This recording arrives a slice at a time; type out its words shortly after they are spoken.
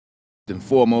First and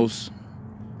foremost,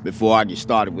 before I get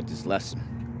started with this lesson,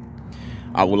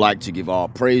 I would like to give all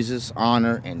praises,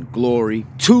 honor, and glory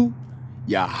to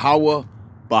Yahweh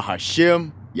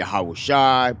Bahashem, Yahweh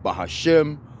Shai,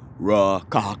 Bahashem, Ra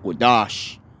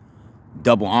Kahakwadash.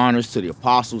 Double honors to the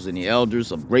apostles and the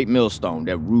elders of Great Millstone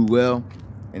that rule well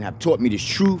and have taught me this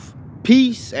truth,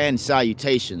 peace, and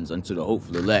salutations unto the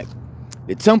hopeful elect.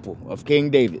 The temple of King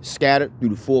David scattered through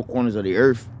the four corners of the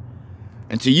earth.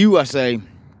 And to you I say,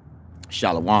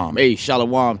 Shalom. Hey,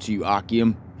 Shalom to you,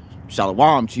 Akim.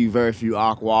 Shalom to you, very few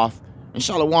Akwath. And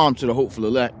Shalom to the hopeful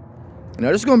elect.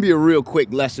 Now, this is going to be a real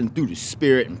quick lesson through the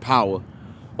spirit and power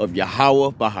of Yahweh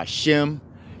Bahashem,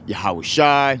 Yahweh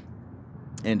Shai.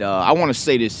 And I want to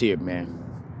say this here, man.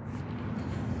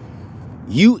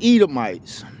 You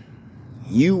Edomites,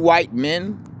 you white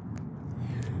men,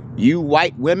 you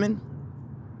white women,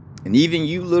 and even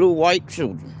you little white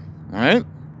children, all right?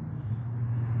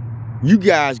 You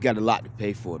guys got a lot to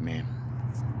pay for, man.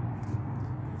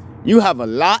 You have a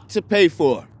lot to pay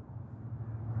for.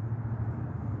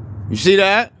 You see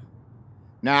that?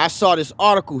 Now, I saw this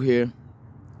article here, and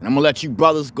I'm going to let you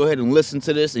brothers go ahead and listen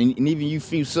to this, and even you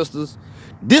few sisters.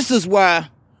 This is why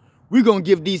we're going to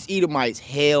give these Edomites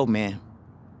hell, man.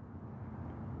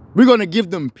 We're going to give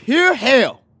them pure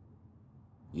hell.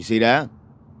 You see that?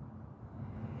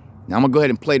 Now, I'm going to go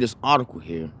ahead and play this article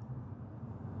here.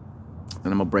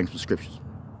 And I'm going to bring some scriptures.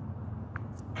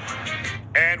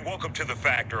 And welcome to The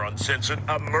Factor Uncensored.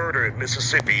 A murder in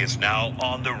Mississippi is now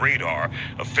on the radar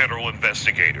of federal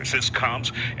investigators. This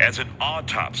comes as an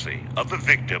autopsy of the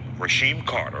victim, Rasheem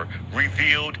Carter,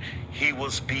 revealed he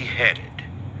was beheaded.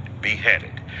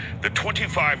 The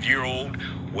 25-year-old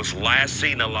was last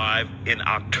seen alive in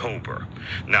October.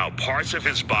 Now, parts of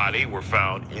his body were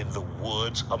found in the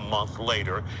woods a month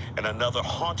later, and another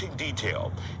haunting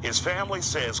detail. His family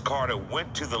says Carter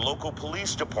went to the local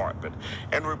police department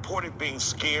and reported being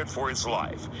scared for his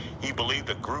life. He believed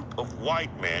a group of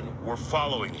white men were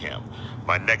following him.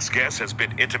 My next guest has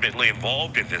been intimately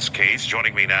involved in this case.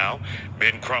 Joining me now,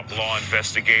 Ben Crump law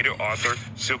investigator Arthur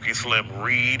Silky Slim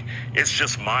Reed. It's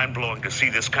just mind-blowing to see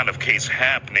this kind of case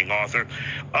happening, Arthur.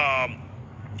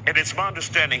 And it's my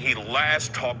understanding he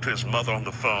last talked to his mother on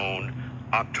the phone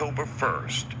October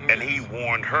 1st, and he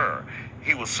warned her.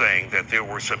 He was saying that there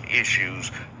were some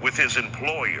issues with his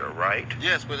employer, right?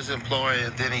 Yes, with his employer.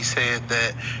 And then he said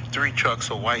that 3 trucks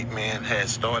of white men had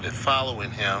started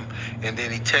following him. And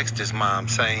then he texted his mom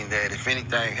saying that if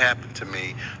anything happened to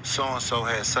me, so-and-so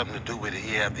had something to do with it.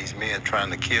 He had these men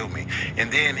trying to kill me.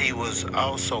 And then he was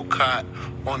also caught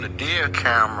on the deer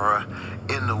camera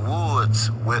in the woods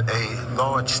with a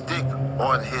large stick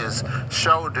on his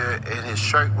shoulder, and his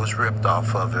shirt was ripped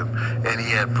off of him, and he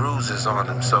had bruises on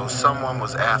him. So someone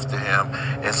was after him,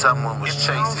 and someone was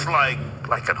chasing. It sounds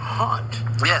like a hunt.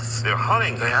 Yes. They're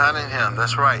hunting him. They're hunting him,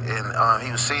 that's right. And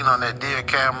he was seen on that deer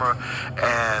camera,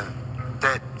 and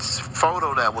that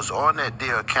photo that was on that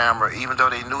deer camera, even though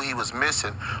they knew he was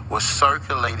missing, was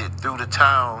circulated through the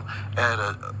town at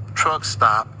a truck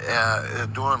stop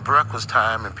during breakfast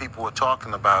time, and people were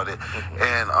talking about it.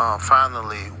 And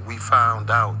finally, we found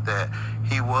out that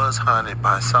he was hunted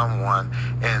by someone,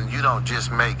 and you don't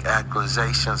just make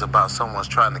accusations about someone's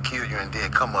trying to kill you and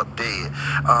then come up dead.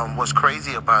 What's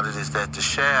crazy about it is that the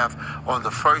sheriff on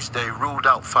the first day ruled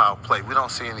out foul play. We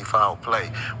don't see any foul play.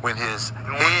 When his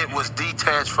head was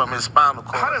detached from his spinal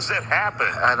cord. How does that happen?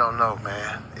 I don't know,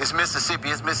 man. It's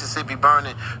Mississippi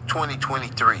Burning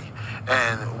 2023.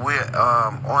 And we're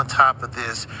on top of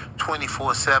this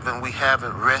 24/7. We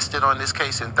haven't rested on this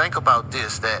case. And think about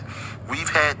this, that we've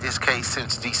had this case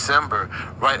since December,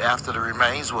 right after the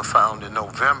remains were found in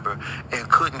November, and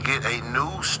couldn't get a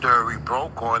news story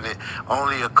broke on it.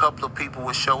 Only a couple of people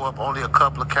would show up. Only a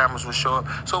couple of cameras would show up.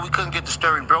 So we couldn't get the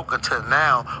story broke until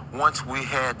now, once we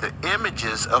had the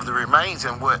images of the remains.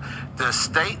 And what the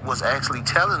state was actually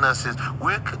telling us is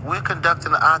we're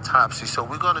conducting an autopsy, so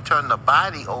we're going to turn the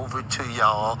body over to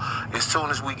y'all as soon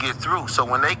as we get through. So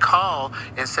when they call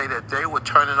and say that they were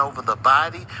turning over the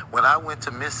body, when I went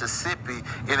to Mississippi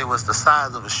and it was the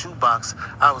size of a shoebox,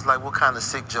 I was like, what kind of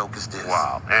sick joke is this?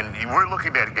 Wow. And we're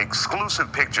looking at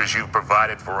exclusive pictures you've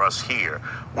provided for us here.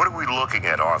 What are we looking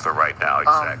at, Arthur, right now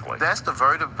exactly? That's the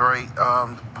vertebrae,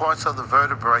 parts of the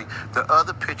vertebrae. The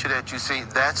other picture that you see,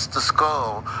 that's the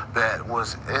skull that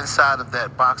was inside of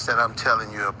that box that I'm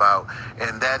telling you about,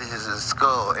 and that is his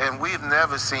skull. And we've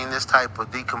never seen this type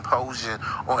of decomposition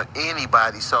on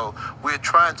anybody, so we're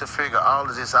trying to figure all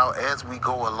of this out as we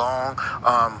go along.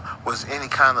 Was any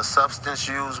kind of substance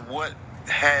used? What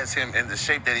has him in the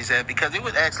shape that he's at, because it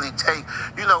would actually take,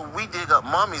 you know, we dig up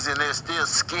mummies and there's still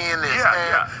skin, there's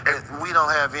hair, and we don't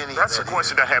have any. That's a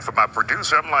question I had for my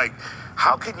producer. I'm like,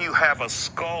 how can you have a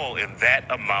skull in that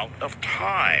amount of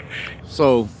time?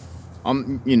 So,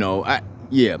 you know,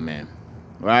 yeah, man.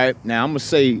 Right now, I'm gonna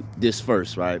say this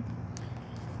first, right?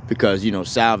 Because, you know,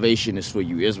 salvation is for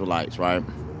you Israelites, right?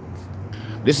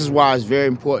 This is why it's very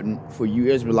important for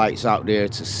you Israelites out there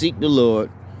to seek the Lord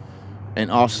and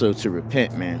also to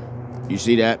repent, man. You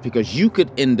see that? Because you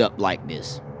could end up like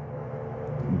this,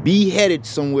 beheaded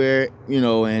somewhere, you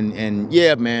know, and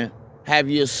yeah, man, have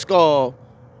your skull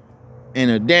in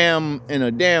a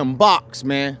damn box,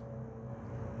 man.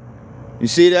 You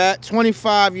see that?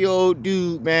 25-year-old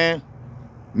dude, man,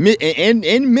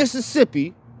 in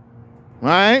Mississippi,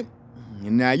 right?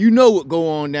 And now you know what go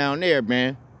on down there,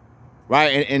 man,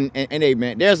 right? And hey,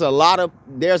 man, there's a lot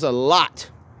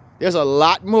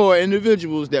more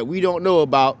individuals that we don't know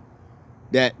about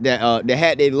that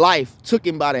had their life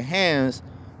taken by the hands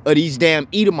of these damn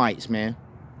Edomites, man.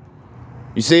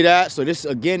 You see that? So this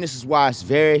is why it's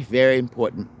very, very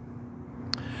important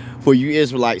for you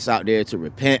Israelites out there to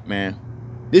repent, man.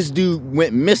 This dude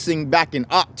went missing back in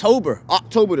October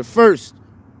the 1st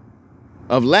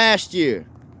of last year.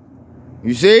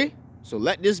 You see? So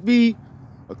let this be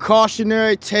a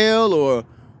cautionary tale or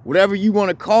whatever you want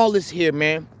to call this here,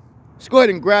 man. Let's go ahead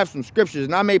and grab some scriptures,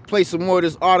 and I may play some more of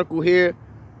this article here.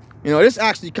 You know, this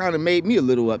actually kind of made me a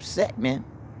little upset, man.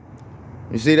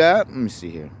 You see that? Let me see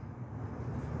here.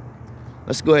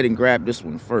 Let's go ahead and grab this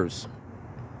one first.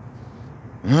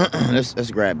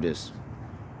 Let's grab this.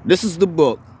 This is the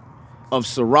book of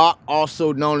Sirach,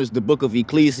 also known as the book of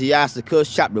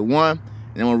Ecclesiasticus, chapter 1. And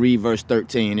I'm going to read verse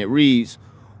 13. It reads,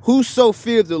 "Whoso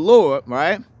fears the Lord,"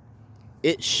 right,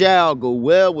 "it shall go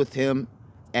well with him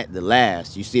at the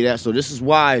last." You see that? So this is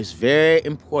why it's very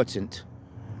important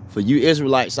for you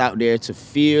Israelites out there to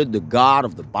fear the God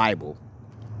of the Bible.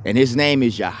 And his name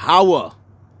is Yahweh.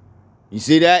 You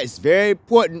see that? It's very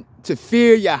important to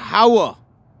fear Yahweh.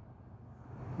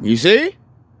 You see?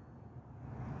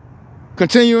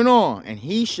 Continuing on, "and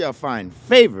he shall find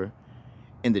favor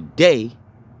in the day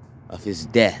of his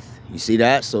death." You see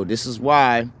that? So this is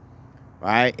why,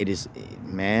 right? It is,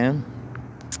 man.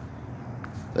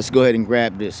 Let's go ahead and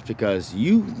grab this, because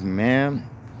man,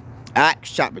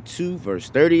 Acts chapter 2, verse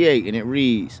 38, and it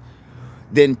reads,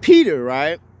 "Then Peter,"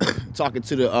 right, talking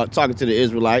to the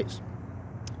Israelites,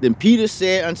 "Then Peter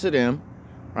said unto them,"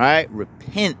 right,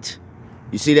 "repent."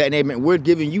 You see that, amen? We're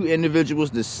giving you individuals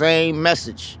the same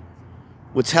message.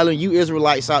 We're telling you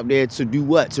Israelites out there to do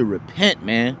what? To repent,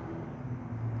 man.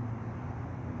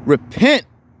 Repent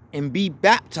and be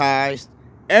baptized,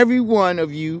 every one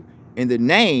of you, in the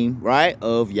name, right,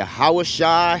 of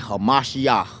Yahushua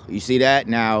HaMashiach. You see that?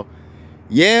 Now,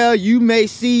 yeah, you may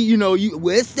see, you know,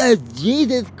 well, it says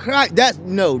Jesus Christ. That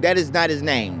is not his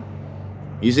name.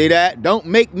 You see that? Don't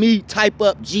make me type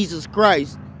up Jesus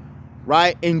Christ,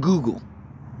 right, in Google,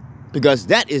 because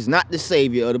that is not the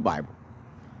Savior of the Bible.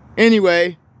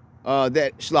 Anyway,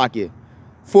 that Shlakia,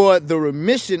 "for the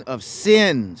remission of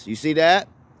sins," you see that?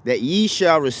 "that ye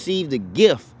shall receive the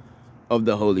gift of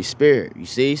the Holy Spirit." You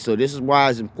see? So this is why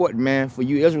it's important, man, for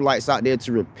you Israelites out there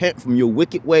to repent from your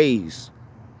wicked ways.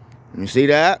 You see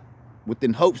that?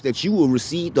 Within hopes that you will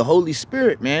receive the Holy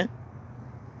Spirit, man.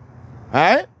 All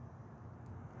right?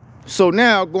 So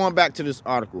now, going back to this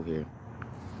article here.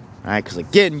 All right? Because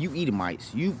again, you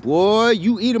Edomites,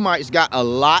 you Edomites got a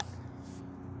lot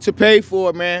to pay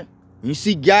for, man. You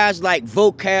see guys like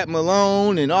Vocab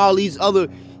Malone and all these other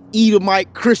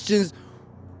Edomite Christians,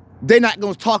 they're not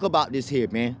going to talk about this here,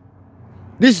 man.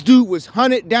 This dude was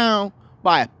hunted down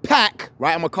by a pack,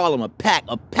 right? I'm going to call them a pack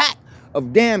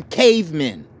of damn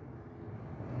cavemen.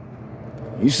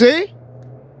 You see?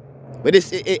 But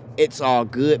it's all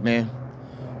good, man.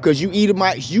 Because you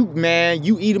Edomites,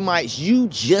 you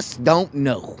just don't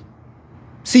know.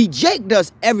 See, Jake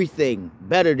does everything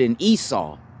better than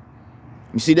Esau.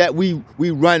 You see that? We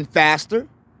run faster.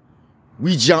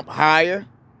 We jump higher.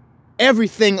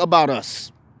 Everything about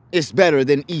us is better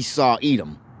than Esau,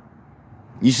 Edom.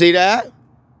 You see that?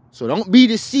 So don't be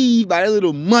deceived by that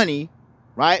little money,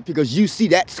 right? Because you see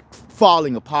that's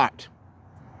falling apart.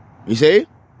 You see?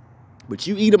 But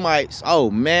you Edomites,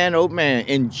 oh man,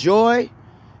 enjoy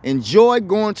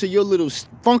going to your little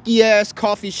funky ass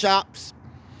coffee shops,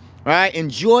 right?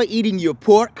 Enjoy eating your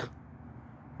pork,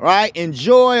 right?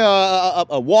 Enjoy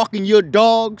walking your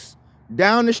dogs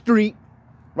down the street,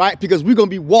 right? Because we're going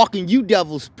to be walking you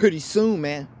devils pretty soon,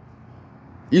 man.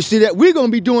 You see that? We're going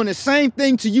to be doing the same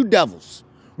thing to you devils.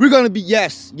 We're going to be,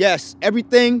 yes,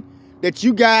 everything that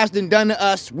you guys done to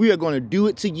us, we are going to do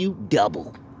it to you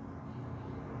double.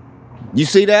 You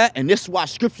see that? And this is why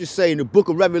scriptures say in the book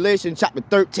of Revelation, chapter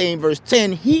 13, verse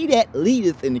 10, he that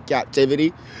leadeth into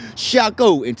captivity shall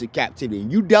go into captivity. And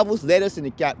you devils led us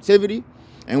into captivity.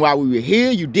 And while we were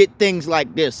here, you did things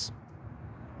like this.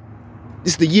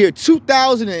 This is the year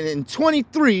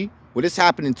 2023. Well, this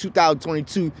happened in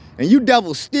 2022. And you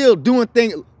devils still doing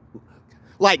things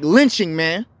like lynching,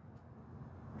 man.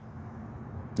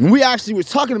 And we actually were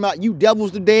talking about you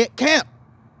devils today at camp.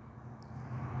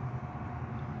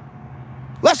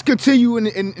 Let's continue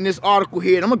in this article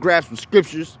here, and I'm going to grab some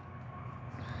scriptures.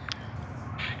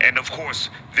 And, of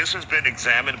course, this has been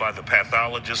examined by the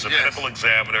pathologist, the medical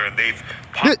examiner, and they've...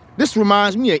 This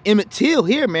reminds me of Emmett Till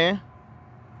here, man.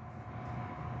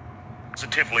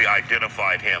 Positively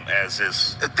identified him as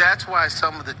his... That's why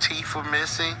some of the teeth were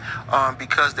missing,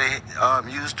 because they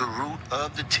used the root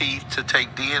of the teeth to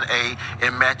take DNA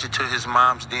and match it to his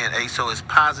mom's DNA. So it's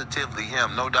positively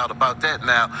him, no doubt about that.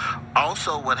 Now,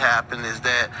 also what happened is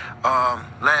that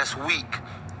last week,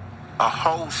 a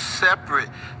whole separate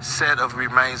set of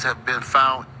remains have been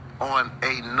found on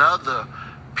another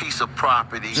piece of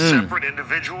property. Separate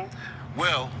individual?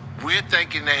 Well, we're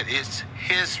thinking that it's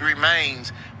his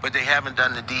remains, but they haven't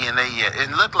done the DNA yet. It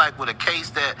looked like with a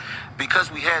case that,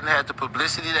 because we hadn't had the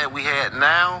publicity that we had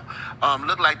now,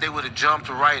 looked like they would have jumped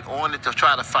right on it to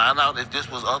try to find out if this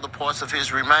was other parts of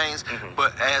his remains.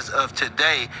 But as of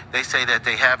today, they say that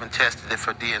they haven't tested it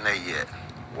for DNA yet.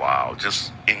 Wow,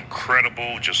 just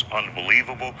incredible, just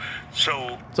unbelievable.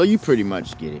 So you pretty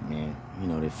much get it, man. You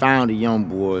know, they found a young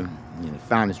boy, you know, they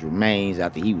found his remains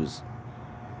after he was,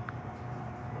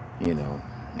 you know.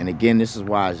 And again, this is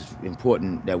why it's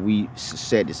important that we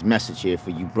said this message here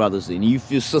for you brothers and you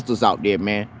sisters out there,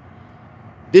 man.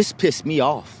 This pissed me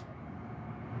off.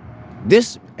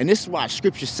 This is why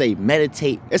scriptures say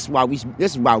meditate. This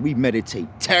is why we meditate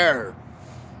terror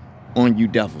on you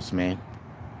devils, man.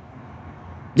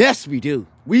 Yes, we do.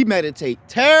 We meditate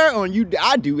terror on you.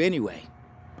 I do anyway.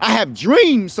 I have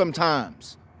dreams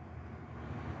sometimes.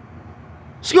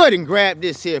 Let's go ahead and grab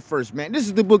this here first, man. This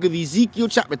is the book of Ezekiel,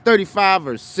 chapter 35,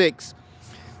 verse 6.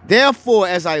 Therefore,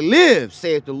 as I live,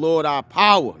 saith the Lord our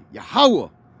power, Yahweh,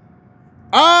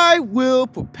 I will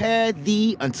prepare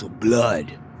thee unto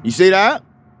blood. You see that?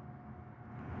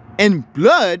 And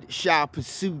blood shall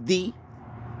pursue thee.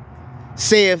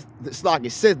 Saith, like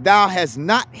it says, thou hast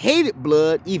not hated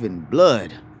blood, even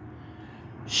blood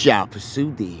shall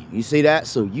pursue thee. You see that?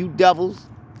 So you devils,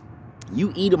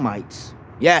 you Edomites,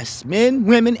 yes, men,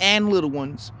 women, and little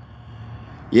ones.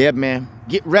 Yeah, man.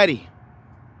 Get ready.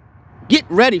 Get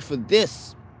ready for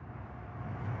this.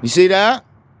 You see that?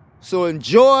 So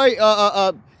enjoy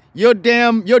your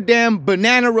damn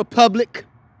banana republic.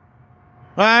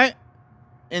 All right?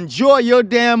 Enjoy your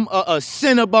damn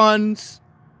Cinnabons.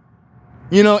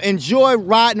 You know, enjoy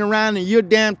riding around in your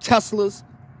damn Teslas.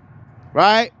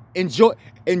 Right?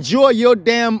 Enjoy your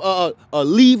damn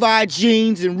Levi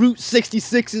jeans and Route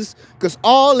 66s, because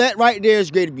all that right there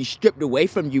is going to be stripped away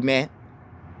from you, man.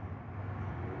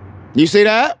 You see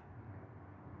that?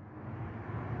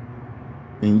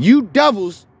 And you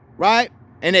devils, right?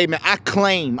 And hey, man, I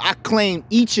claim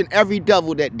each and every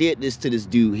devil that did this to this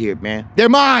dude here, man. They're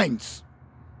mines.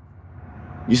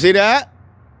 You see that?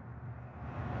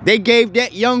 They gave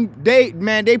that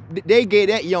they gave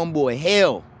that young boy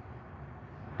hell.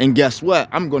 And guess what?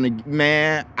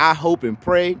 I hope and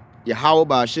pray, Yahweh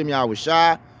Ba'ashem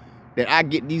Yahushua, that I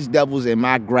get these devils in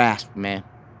my grasp, man.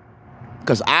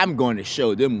 Because I'm going to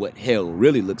show them what hell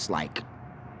really looks like.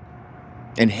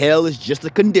 And hell is just a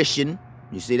condition,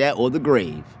 you see that, or the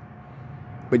grave.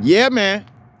 But yeah, man,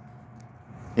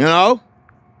 you know,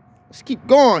 let's keep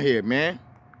going here, man.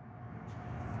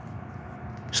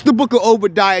 It's the book of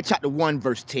Obadiah, chapter 1,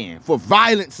 verse 10. For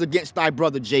violence against thy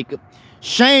brother Jacob,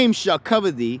 shame shall cover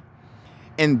thee,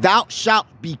 and thou shalt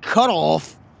be cut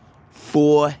off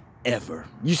forever.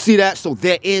 You see that? So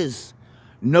there is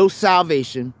no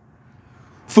salvation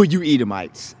for you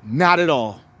Edomites. Not at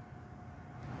all.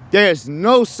 There's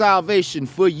no salvation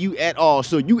for you at all.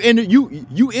 So you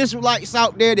Israelites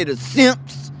out there that are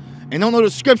simps and don't know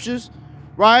the scriptures,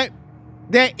 right?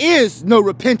 There is no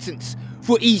repentance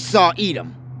for Esau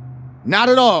Edom. Not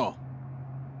at all.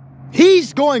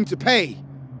 He's going to pay.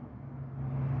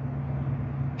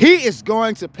 He is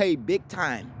going to pay big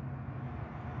time.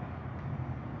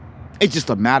 It's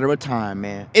just a matter of time,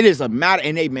 man. It is a matter,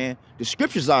 and hey, man, the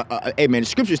scriptures are, the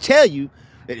scriptures tell you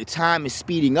that the time is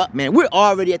speeding up, man. We're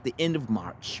already at the end of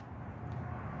March.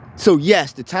 So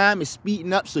yes, the time is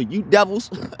speeding up. So you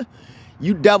devils,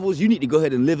 you need to go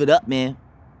ahead and live it up, man.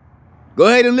 Go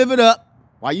ahead and live it up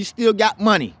while you still got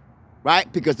money.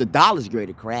 right? Because the dollar's great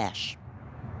to crash.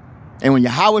 And when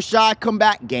Yahweh Shai come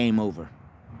back, game over.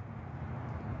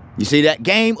 You see that?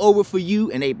 Game over for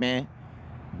you and man.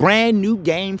 Brand new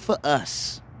game for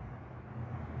us.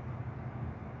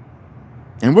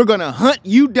 And we're going to hunt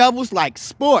you devils like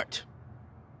sport.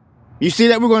 You see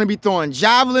that? We're going to be throwing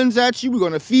javelins at you. We're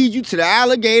going to feed you to the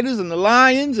alligators and the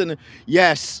lions. And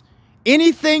yes,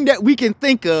 anything that we can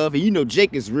think of, and you know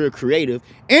Jake is real creative,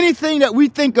 anything that we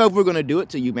think of, we're going to do it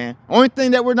to you, man. Only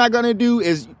thing that we're not going to do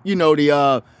is, you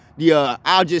know,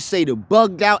 I'll just say the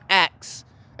bugged out acts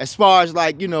as far as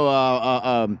like,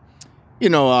 man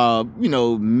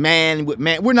with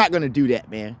man. We're not going to do that,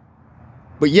 man.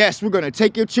 But yes, we're going to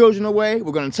take your children away.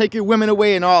 We're going to take your women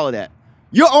away and all of that.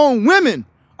 Your own women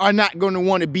are not going to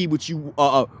want to be with you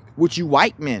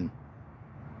white men.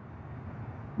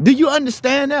 Do you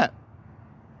understand that?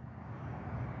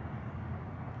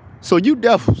 So you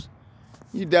devils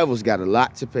got a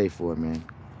lot to pay for, man.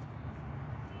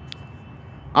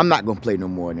 I'm not going to play no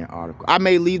more in that article. I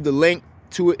may leave the link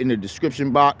to it in the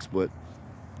description box, but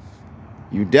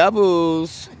you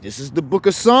devils, this is the book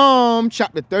of Psalm,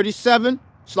 chapter 37.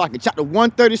 It's like chapter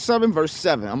 137, verse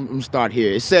 7. I'm going to start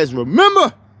here. It says,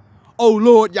 remember, O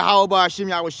Lord, Yahweh Hashem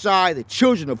Yahweh Shai, the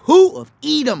children of who? Of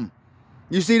Edom.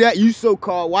 You see that? You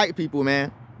so-called white people,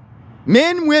 man.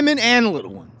 Men, women, and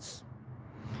little ones.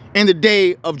 In the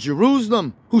day of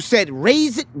Jerusalem, who said,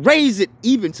 raise it,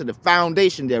 even to the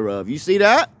foundation thereof. You see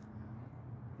that?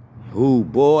 Oh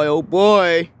boy, oh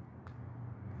boy.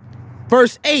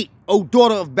 Verse 8, O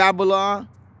daughter of Babylon,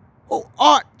 who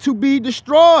art to be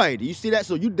destroyed. You see that?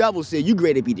 So you devils say you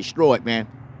great to be destroyed, man.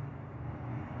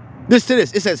 Listen to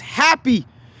this. It says, happy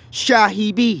shall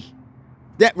he be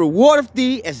that rewardeth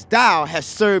thee as thou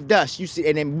hast served us. You see,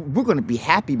 and then we're going to be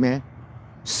happy, man.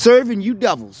 Serving you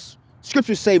devils.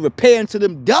 Scriptures say, repay unto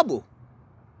them double.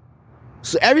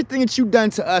 So everything that you've done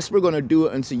to us, we're going to do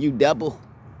it unto you double.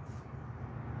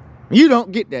 You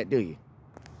don't get that, do you?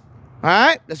 All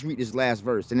right, let's read this last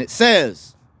verse. And it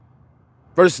says,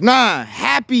 verse 9,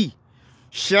 happy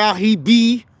shall he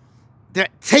be that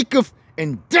taketh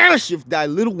and dasheth thy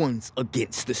little ones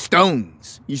against the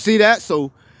stones. You see that?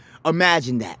 So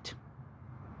imagine that.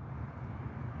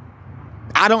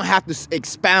 I don't have to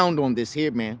expound on this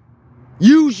here, man.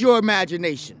 Use your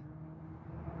imagination.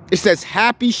 It says,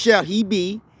 happy shall he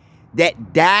be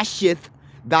that dasheth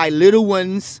thy little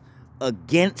ones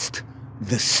against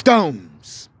the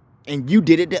stones. And you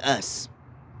did it to us.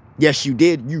 Yes, you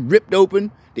did. You ripped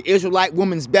open the Israelite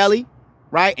woman's belly,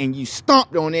 right? And you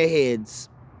stomped on their heads.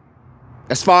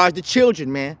 As far as the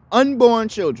children, man. Unborn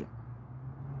children.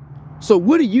 So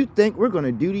what do you think we're going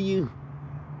to do to you?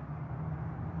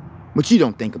 But you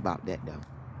don't think about that, though.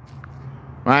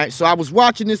 All right, so I was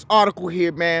watching this article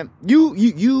here, man.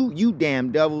 You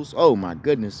damn devils. Oh, my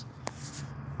goodness.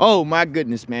 Oh, my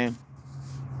goodness, man.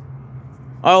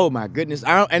 Oh, my goodness.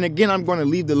 And again, I'm going to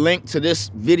leave the link to this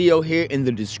video here in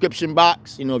the description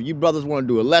box. You know, if you brothers want to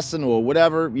do a lesson or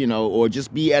whatever, you know, or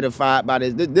just be edified by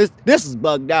this. This is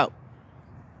bugged out.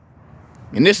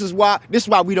 And this is why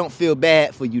we don't feel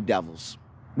bad for you devils.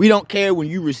 We don't care when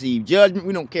you receive judgment.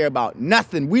 We don't care about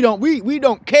nothing. We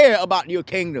don't care about your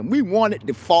kingdom. We want it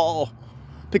to fall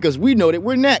because we know that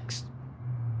we're next.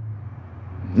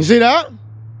 You see that?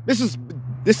 This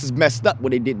is messed up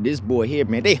what they did to this boy here,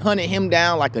 man. They hunted him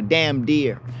down like a damn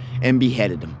deer and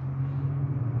beheaded him.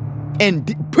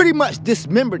 And pretty much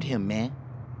dismembered him, man.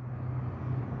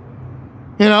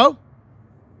 You know?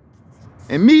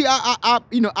 And me,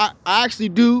 I actually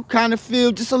do kind of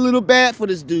feel just a little bad for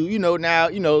this dude. You know, now,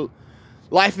 you know,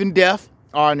 life and death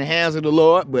are in the hands of the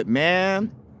Lord. But, man,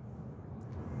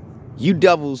 you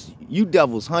devils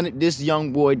hunted this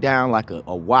young boy down like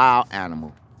a wild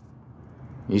animal.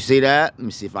 You see that? Let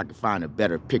me see if I can find a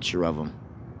better picture of him.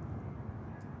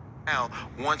 Now,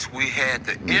 once we had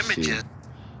the images.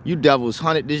 You devils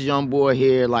hunted this young boy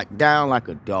here down like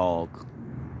a dog.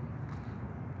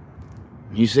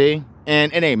 You see?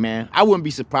 And hey, man, I wouldn't be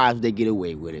surprised if they get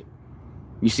away with it.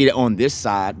 You see that on this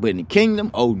side, but in the kingdom,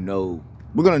 oh no.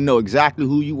 We're going to know exactly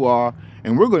who you are,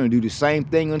 and we're going to do the same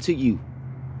thing unto you.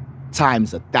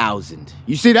 Times 1,000.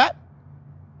 You see that?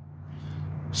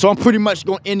 So I'm pretty much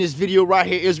going to end this video right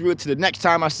here, Israel, to the next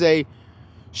time I say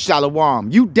Shalom.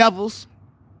 You devils.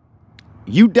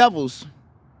 You devils.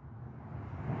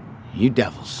 You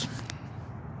devils.